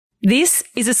This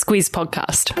is a Squiz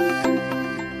podcast.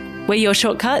 We're your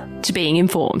shortcut to being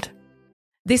informed.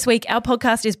 This week, our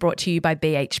podcast is brought to you by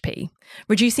BHP.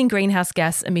 Reducing greenhouse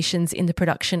gas emissions in the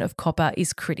production of copper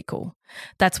is critical.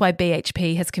 That's why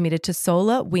BHP has committed to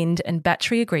solar, wind and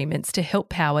battery agreements to help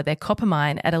power their copper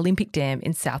mine at Olympic Dam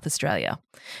in South Australia.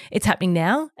 It's happening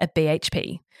now at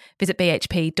BHP. Visit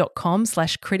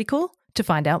bhp.com/critical to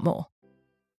find out more.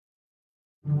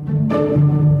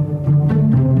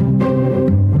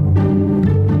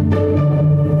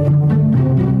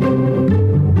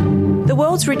 The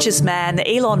world's richest man,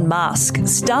 Elon Musk,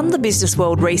 stunned the business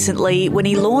world recently when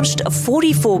he launched a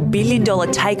 $44 billion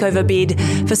takeover bid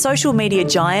for social media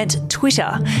giant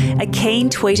Twitter. A keen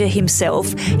tweeter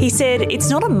himself, he said it's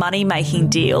not a money-making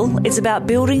deal, it's about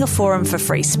building a forum for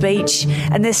free speech,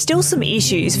 and there's still some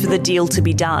issues for the deal to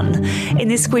be done. In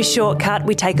this quiz shortcut,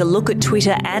 we take a look at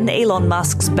Twitter and Elon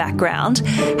Musk's background,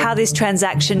 how this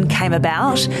transaction came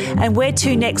about, and where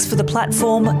to next for the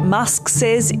platform Musk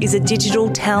says is a digital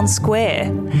town square.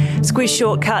 Squiz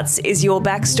Shortcuts is your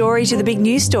backstory to the big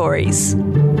news stories.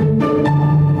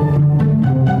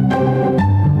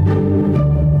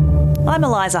 I'm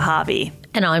Eliza Harvey.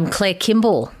 And I'm Claire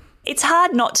Kimball. It's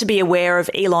hard not to be aware of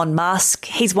Elon Musk.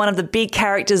 He's one of the big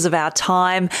characters of our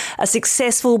time, a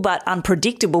successful but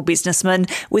unpredictable businessman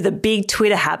with a big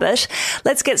Twitter habit.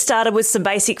 Let's get started with some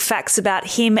basic facts about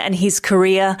him and his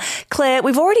career. Claire,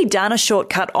 we've already done a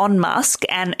shortcut on Musk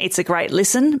and it's a great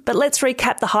listen, but let's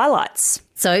recap the highlights.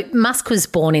 So Musk was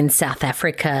born in South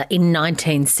Africa in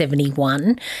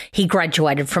 1971. He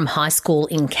graduated from high school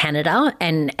in Canada,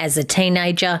 and as a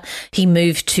teenager, he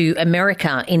moved to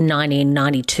America in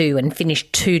 1992 and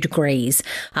finished 2 degrees,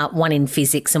 one in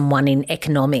physics and one in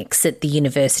economics at the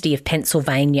University of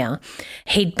Pennsylvania.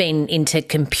 He'd been into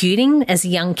computing as a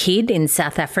young kid in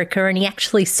South Africa, and he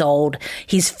actually sold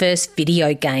his first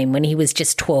video game when he was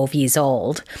just 12 years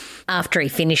old. After he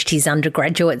finished his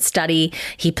undergraduate study,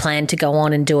 he planned to go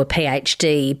on and do a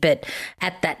PhD, but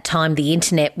at that time the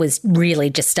internet was really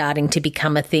just starting to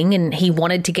become a thing and he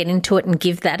wanted to get into it and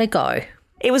give that a go.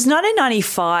 It was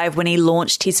 1995 when he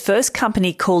launched his first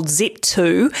company called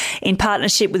Zip2 in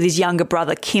partnership with his younger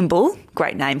brother Kimball.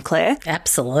 Great name, Claire.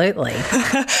 Absolutely.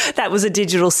 That was a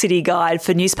digital city guide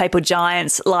for newspaper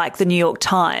giants like the New York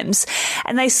Times.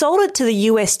 And they sold it to the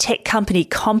US tech company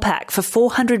Compaq for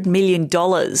 $400 million.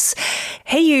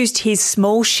 He used his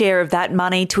small share of that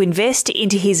money to invest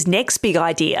into his next big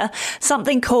idea,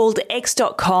 something called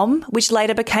X.com, which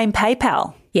later became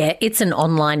PayPal. Yeah, it's an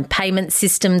online payment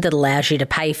system that allows you to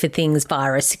pay for things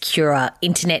via a secure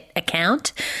internet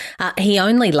account. He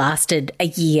only lasted a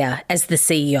year as the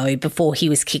CEO before he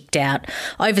was kicked out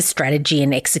over strategy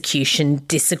and execution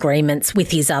disagreements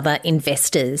with his other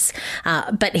investors.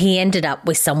 But he ended up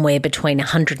with somewhere between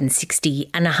 160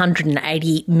 and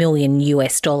 180 million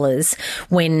US dollars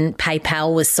when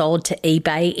PayPal was sold to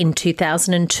eBay in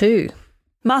 2002.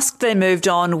 Musk then moved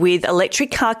on with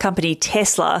electric car company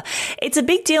Tesla. It's a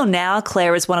big deal now,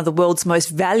 Claire, as one of the world's most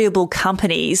valuable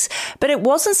companies, but it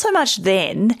wasn't so much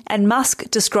then, and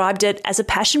Musk described it as a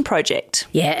passion project.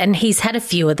 Yeah, and he's had a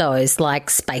few of those,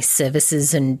 like space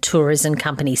services and tourism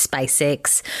company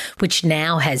SpaceX, which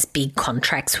now has big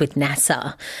contracts with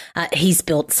NASA. He's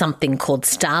built something called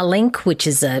Starlink, which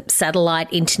is a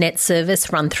satellite internet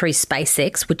service run through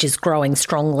SpaceX, which is growing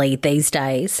strongly these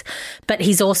days. But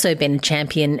he's also been a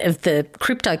champion of the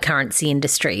cryptocurrency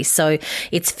industry, so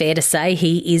it's fair to say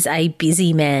he is a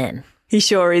busy man. He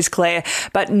sure is, Claire,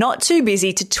 but not too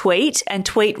busy to tweet and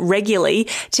tweet regularly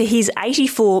to his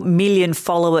 84 million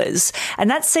followers. And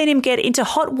that's seen him get into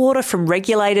hot water from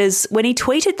regulators when he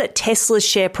tweeted that Tesla's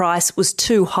share price was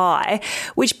too high,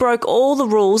 which broke all the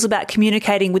rules about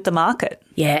communicating with the market.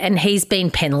 Yeah, and he's been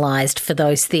penalised for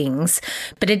those things,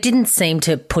 but it didn't seem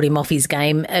to put him off his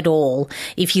game at all.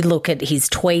 If you look at his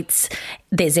tweets,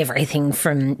 there's everything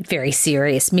from very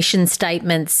serious mission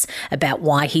statements about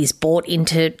why he's bought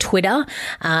into Twitter,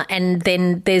 and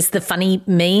then there's the funny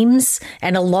memes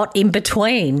and a lot in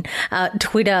between.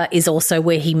 Twitter is also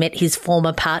where he met his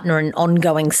former partner and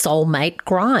ongoing soulmate,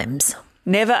 Grimes.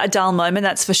 Never a dull moment,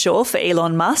 that's for sure, for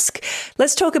Elon Musk.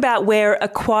 Let's talk about where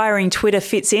acquiring Twitter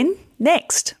fits in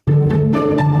next.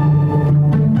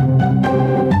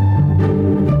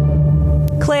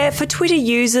 Claire, for Twitter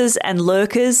users and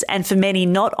lurkers, and for many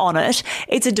not on it,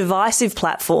 it's a divisive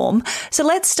platform. So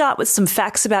let's start with some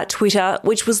facts about Twitter,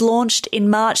 which was launched in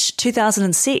March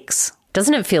 2006.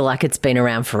 Doesn't it feel like it's been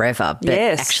around forever? But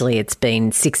yes. Actually, it's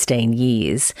been 16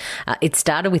 years. It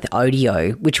started with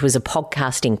Odeo, which was a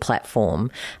podcasting platform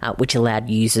which allowed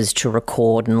users to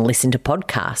record and listen to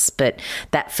podcasts. But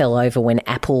that fell over when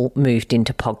Apple moved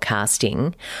into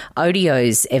podcasting.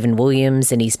 Odeo's Evan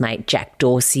Williams and his mate Jack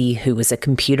Dorsey, who was a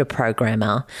computer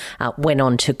programmer, went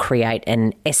on to create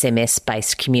an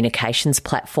SMS-based communications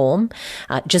platform,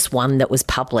 just one that was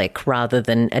public rather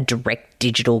than a direct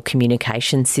digital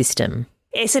communication system.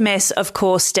 SMS, of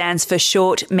course, stands for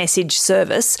Short Message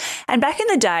Service, and back in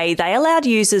the day, they allowed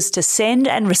users to send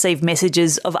and receive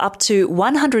messages of up to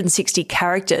 160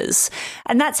 characters.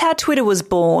 And that's how Twitter was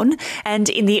born, and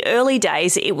in the early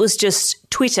days, it was just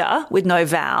Twitter, with no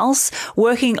vowels,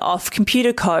 working off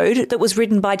computer code that was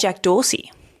written by Jack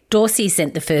Dorsey. Dorsey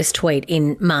sent the first tweet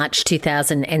in March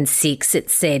 2006. It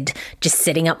said, just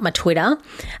setting up my Twitter.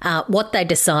 What they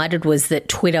decided was that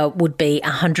Twitter would be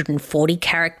 140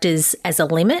 characters as a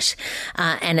limit,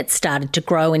 and it started to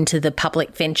grow into the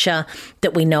public venture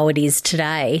that we know it is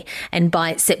today. And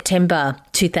by September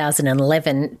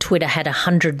 2011, Twitter had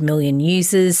 100 million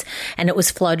users, and it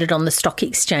was floated on the stock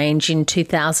exchange in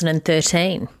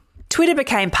 2013. Twitter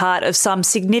became part of some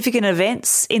significant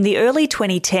events. In the early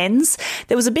 2010s,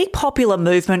 there was a big popular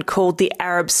movement called the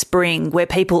Arab Spring, where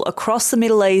people across the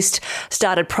Middle East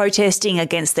started protesting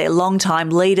against their longtime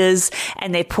leaders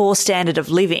and their poor standard of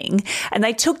living. And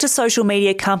they took to social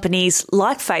media companies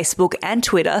like Facebook and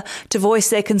Twitter to voice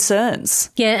their concerns.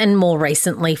 Yeah, and more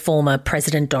recently, former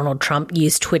President Donald Trump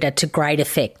used Twitter to great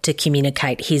effect to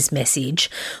communicate his message,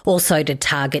 also to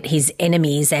target his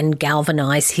enemies and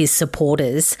galvanise his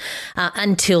supporters.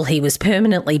 Until he was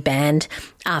permanently banned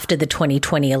after the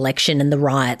 2020 election and the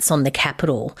riots on the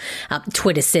Capitol.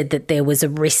 Twitter said that there was a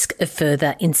risk of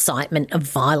further incitement of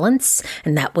violence,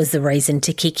 and that was the reason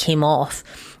to kick him off.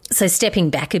 So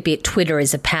stepping back a bit, Twitter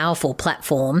is a powerful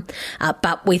platform,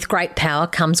 but with great power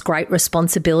comes great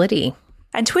responsibility.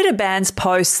 And Twitter bans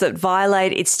posts that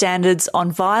violate its standards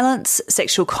on violence,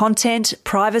 sexual content,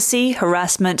 privacy,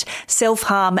 harassment,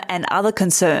 self-harm and other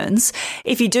concerns.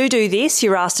 If you do this,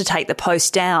 you're asked to take the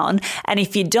post down, and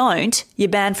if you don't, you're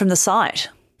banned from the site.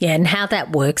 Yeah, and how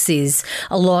that works is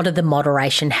a lot of the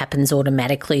moderation happens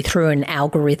automatically through an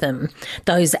algorithm.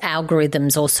 Those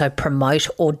algorithms also promote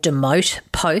or demote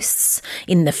posts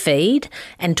in the feed,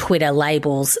 and Twitter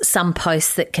labels some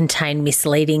posts that contain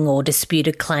misleading or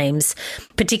disputed claims,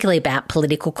 particularly about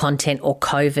political content or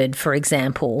COVID, for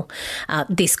example.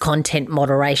 This content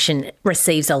moderation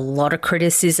receives a lot of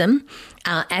criticism,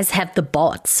 as have the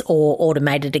bots or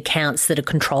automated accounts that are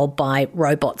controlled by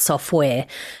robot software,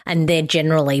 and they're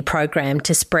generally programmed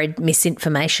to spread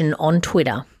misinformation on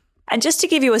Twitter. And just to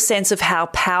give you a sense of how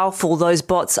powerful those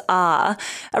bots are,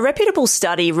 a reputable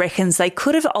study reckons they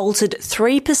could have altered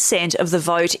 3% of the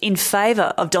vote in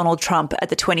favour of Donald Trump at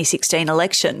the 2016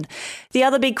 election. The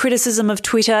other big criticism of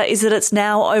Twitter is that it's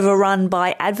now overrun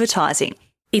by advertising.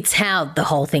 It's how the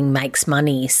whole thing makes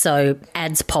money. So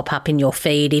ads pop up in your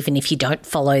feed even if you don't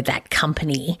follow that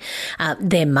company.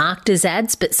 They're marked as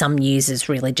ads, but some users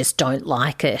really just don't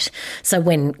like it. So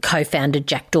when co-founder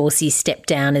Jack Dorsey stepped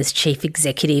down as chief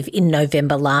executive in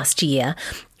November last year,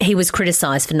 he was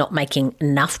criticised for not making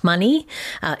enough money.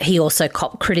 He also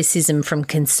copped criticism from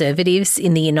conservatives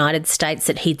in the United States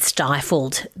that he'd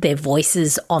stifled their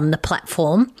voices on the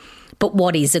platform. But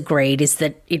what is agreed is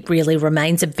that it really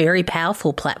remains a very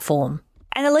powerful platform.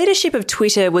 And the leadership of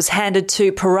Twitter was handed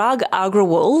to Parag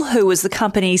Agrawal, who was the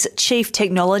company's chief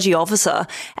technology officer.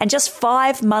 And just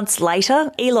 5 months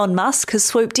later, Elon Musk has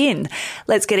swooped in.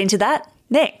 Let's get into that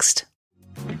next.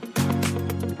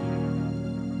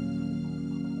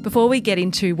 Before we get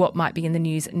into what might be in the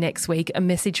news next week, a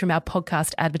message from our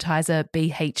podcast advertiser,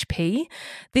 BHP.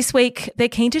 This week, they're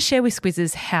keen to share with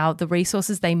Squizzers how the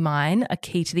resources they mine are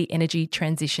key to the energy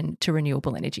transition to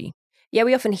renewable energy. Yeah,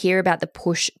 we often hear about the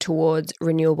push towards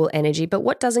renewable energy, but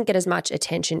what doesn't get as much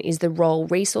attention is the role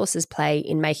resources play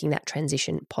in making that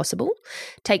transition possible.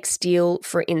 Take steel,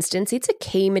 for instance. It's a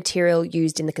key material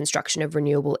used in the construction of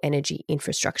renewable energy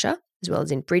infrastructure, as well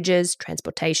as in bridges,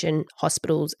 transportation,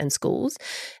 hospitals and schools.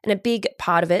 And a big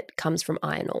part of it comes from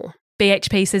iron ore.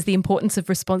 BHP says the importance of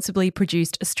responsibly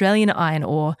produced Australian iron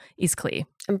ore is clear.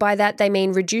 And by that, they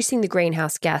mean reducing the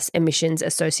greenhouse gas emissions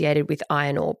associated with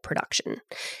iron ore production.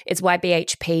 It's why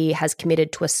BHP has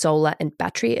committed to a solar and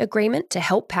battery agreement to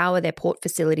help power their port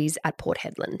facilities at Port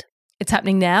Hedland. It's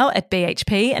happening now at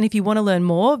BHP, and if you want to learn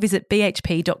more, visit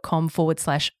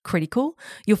bhp.com/critical.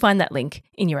 You'll find that link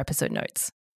in your episode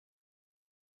notes.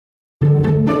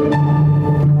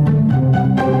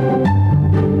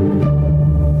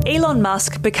 Elon Elon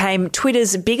Musk became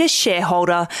Twitter's biggest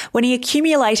shareholder when he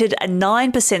accumulated a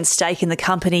 9% stake in the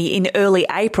company in early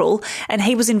April, and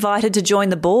he was invited to join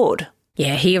the board.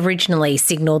 Yeah, he originally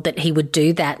signalled that he would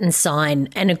do that and sign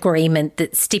an agreement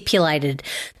that stipulated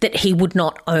that he would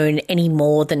not own any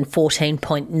more than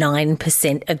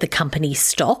 14.9% of the company's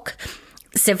stock.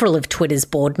 Several of Twitter's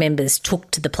board members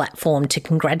took to the platform to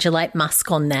congratulate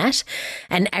Musk on that,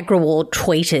 and Agrawal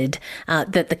tweeted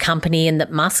that the company and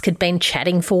that Musk had been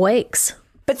chatting for weeks.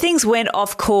 But things went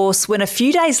off course when a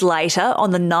few days later,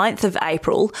 on the 9th of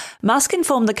April, Musk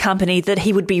informed the company that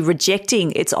he would be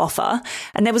rejecting its offer,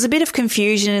 and there was a bit of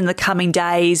confusion in the coming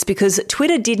days because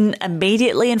Twitter didn't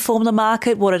immediately inform the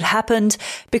market what had happened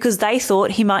because they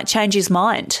thought he might change his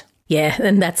mind. Yeah,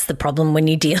 and that's the problem when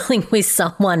you're dealing with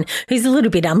someone who's a little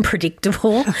bit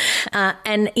unpredictable.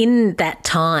 And in that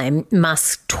time,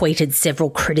 Musk tweeted several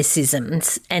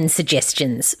criticisms and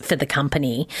suggestions for the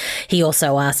company. He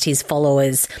also asked his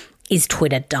followers, is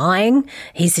Twitter dying?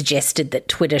 He suggested that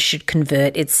Twitter should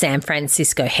convert its San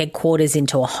Francisco headquarters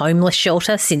into a homeless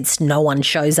shelter since no one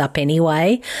shows up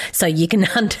anyway. So you can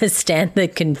understand the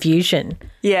confusion.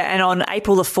 Yeah, and on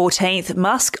April the 14th,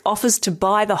 Musk offers to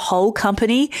buy the whole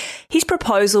company. His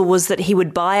proposal was that he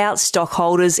would buy out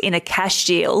stockholders in a cash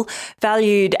deal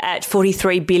valued at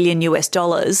 $43 billion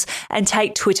and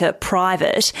take Twitter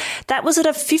private. That was at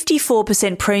a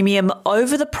 54% premium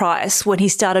over the price when he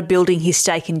started building his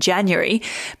stake in January,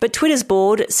 but Twitter's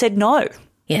board said no.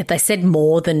 Yeah, they said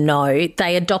more than no.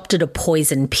 They adopted a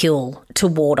poison pill to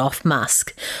ward off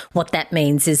Musk. What that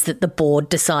means is that the board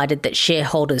decided that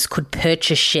shareholders could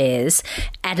purchase shares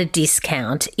at a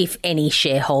discount if any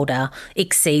shareholder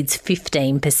exceeds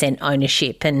 15%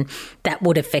 ownership, and that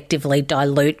would effectively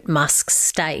dilute Musk's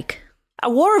stake. A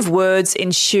war of words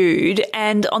ensued,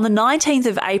 and on the 19th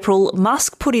of April,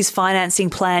 Musk put his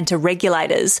financing plan to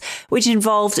regulators, which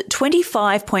involved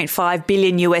 $25.5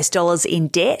 billion in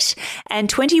debt and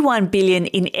 $21 billion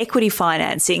in equity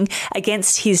financing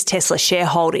against his Tesla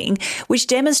shareholding, which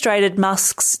demonstrated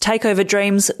Musk's takeover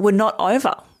dreams were not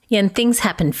over. Yeah, and things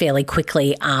happened fairly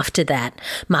quickly after that.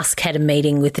 Musk had a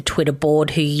meeting with the Twitter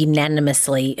board who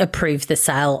unanimously approved the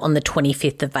sale on the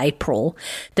 25th of April.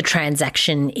 The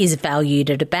transaction is valued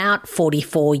at about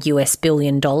 $44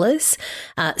 billion.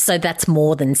 So that's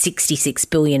more than 66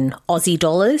 billion Aussie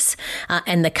dollars,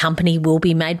 and the company will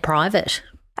be made private.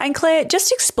 And Claire,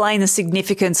 just explain the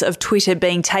significance of Twitter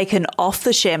being taken off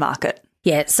the share market.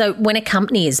 Yeah, so when a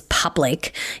company is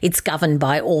public, it's governed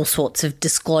by all sorts of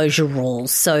disclosure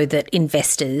rules so that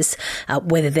investors,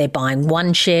 whether they're buying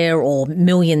one share or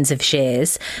millions of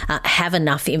shares, have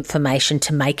enough information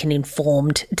to make an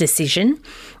informed decision.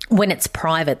 When it's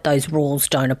private, those rules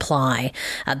don't apply.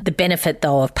 The benefit,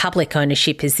 though, of public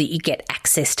ownership is that you get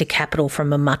access to capital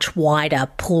from a much wider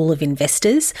pool of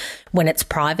investors. When it's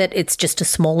private, it's just a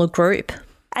smaller group.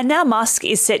 And now Musk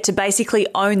is set to basically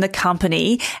own the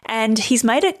company, and he's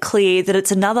made it clear that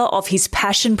it's another of his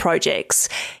passion projects.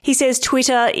 He says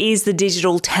Twitter is the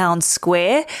digital town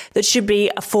square that should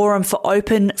be a forum for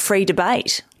open, free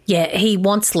debate. Yeah, he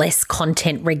wants less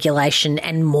content regulation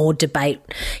and more debate,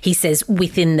 he says,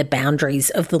 within the boundaries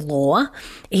of the law.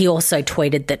 He also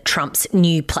tweeted that Trump's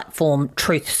new platform,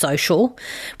 Truth Social,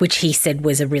 which he said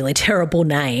was a really terrible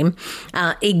name,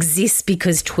 exists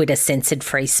because Twitter censored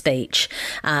free speech,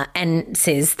 and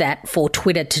says that for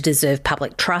Twitter to deserve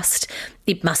public trust,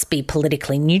 it must be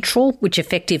politically neutral, which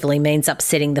effectively means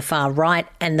upsetting the far right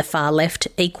and the far left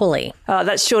equally.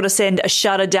 That's sure to send a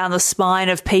shudder down the spine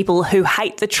of people who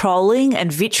hate the trolling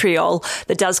and vitriol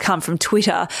that does come from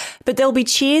Twitter. But there'll be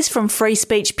cheers from free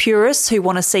speech purists who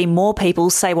want to see more people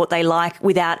say what they like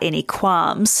without any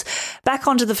qualms. Back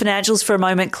onto the financials for a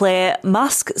moment, Claire.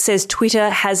 Musk says Twitter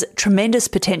has tremendous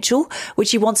potential,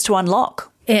 which he wants to unlock.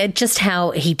 Just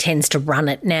how he tends to run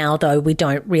it now, though, we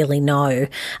don't really know.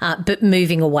 But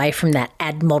moving away from that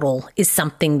ad model is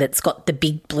something that's got the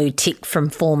big blue tick from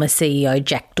former CEO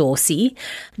Jack Dorsey.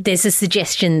 There's a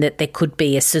suggestion that there could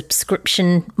be a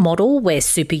subscription model where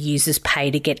super users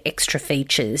pay to get extra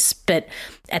features. But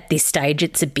at this stage,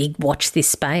 it's a big watch this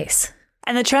space.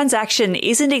 And the transaction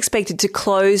isn't expected to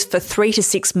close for 3 to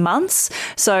 6 months,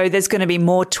 so there's going to be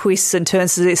more twists and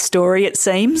turns to this story, it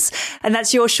seems. And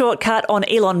that's your shortcut on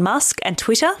Elon Musk and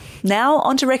Twitter. Now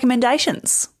on to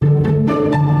recommendations.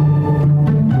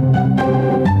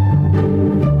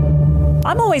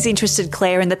 I'm always interested,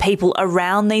 Claire, in the people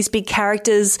around these big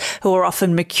characters who are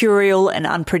often mercurial and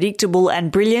unpredictable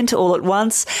and brilliant all at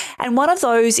once. And one of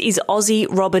those is Aussie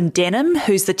Robyn Denham,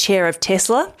 who's the chair of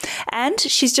Tesla, and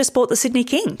she's just bought the Sydney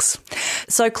Kings.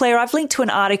 So, Claire, I've linked to an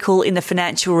article in the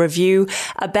Financial Review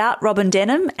about Robyn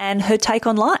Denham and her take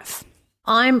on life.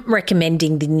 I'm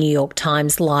recommending the New York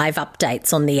Times live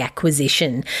updates on the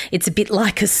acquisition. It's a bit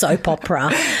like a soap opera.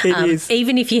 It is.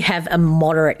 Even if you have a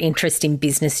moderate interest in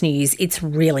business news, it's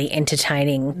really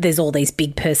entertaining. There's all these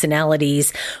big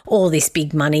personalities, all this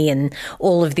big money and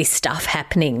all of this stuff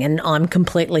happening, and I'm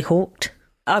completely hooked.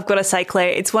 I've got to say, Claire,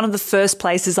 it's one of the first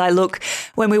places I look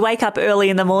when we wake up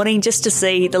early in the morning just to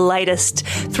see the latest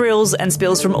thrills and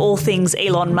spills from all things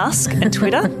Elon Musk and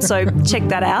Twitter. So check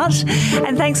that out.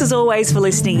 And thanks as always for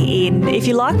listening in. If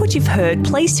you like what you've heard,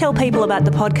 please tell people about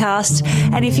the podcast.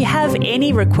 And if you have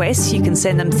any requests, you can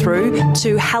send them through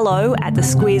to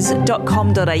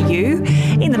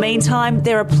hello@thesquiz.com.au. In the meantime,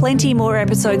 there are plenty more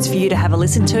episodes for you to have a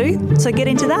listen to. So get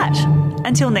into that.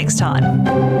 Until next time.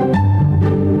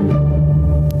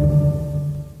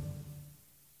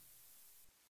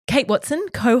 Kate Watson,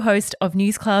 co-host of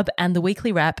News Club and The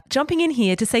Weekly Wrap, jumping in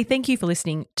here to say thank you for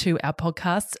listening to our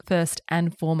podcasts first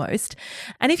and foremost.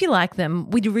 And if you like them,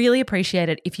 we'd really appreciate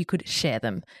it if you could share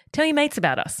them. Tell your mates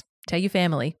about us. Tell your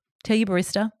family. Tell your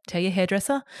barista. Tell your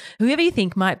hairdresser. Whoever you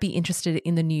think might be interested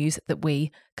in the news that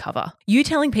we cover. You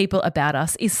telling people about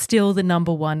us is still the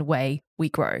number one way we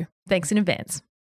grow. Thanks in advance.